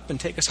wrap it up and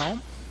take us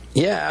home?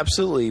 Yeah,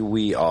 absolutely.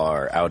 We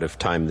are out of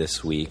time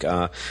this week.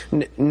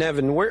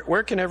 Navin,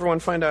 where can everyone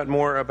find out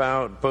more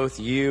about both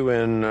you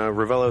and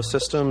Ravello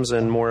Systems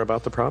and more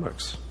about the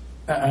products?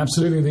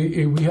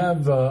 Absolutely. We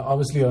have,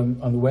 obviously, on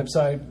the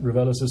website,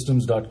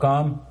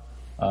 ravellosystems.com.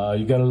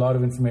 You get a lot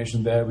of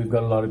information there. We've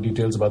got a lot of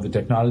details about the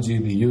technology,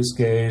 the use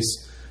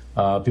case.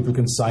 People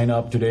can sign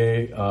up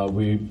today.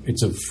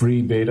 It's a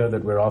free beta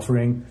that we're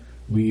offering.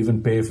 We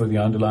even pay for the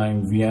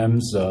underlying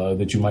VMs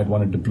that you might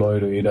want to deploy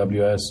to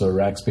AWS or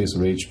Rackspace or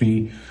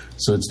HP.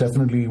 So it's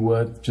definitely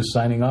worth just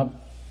signing up,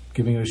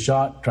 giving it a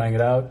shot, trying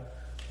it out.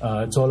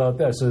 It's all out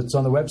there. So it's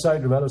on the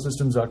website,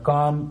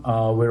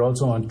 ravellosystems.com. We're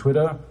also on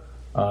Twitter.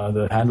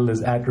 The handle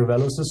is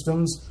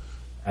 @RavelloSystems.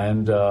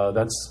 And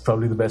that's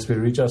probably the best way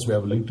to reach us. We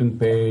have a LinkedIn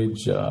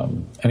page.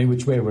 Any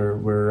which way,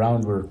 we're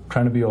around. We're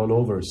trying to be all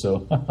over.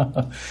 So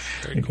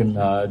you can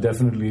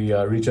definitely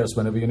reach us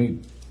whenever you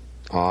need.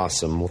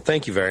 Awesome. Well,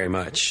 thank you very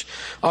much.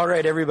 All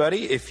right,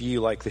 everybody, if you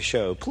like the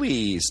show,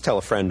 please tell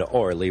a friend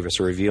or leave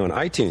us a review on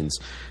iTunes.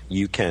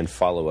 You can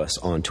follow us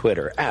on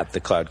Twitter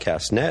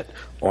 @TheCloudcastNet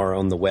or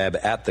on the web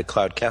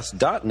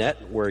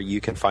 @thecloudcast.net, where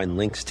you can find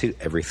links to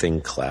everything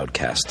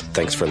Cloudcast.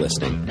 Thanks for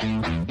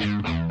listening.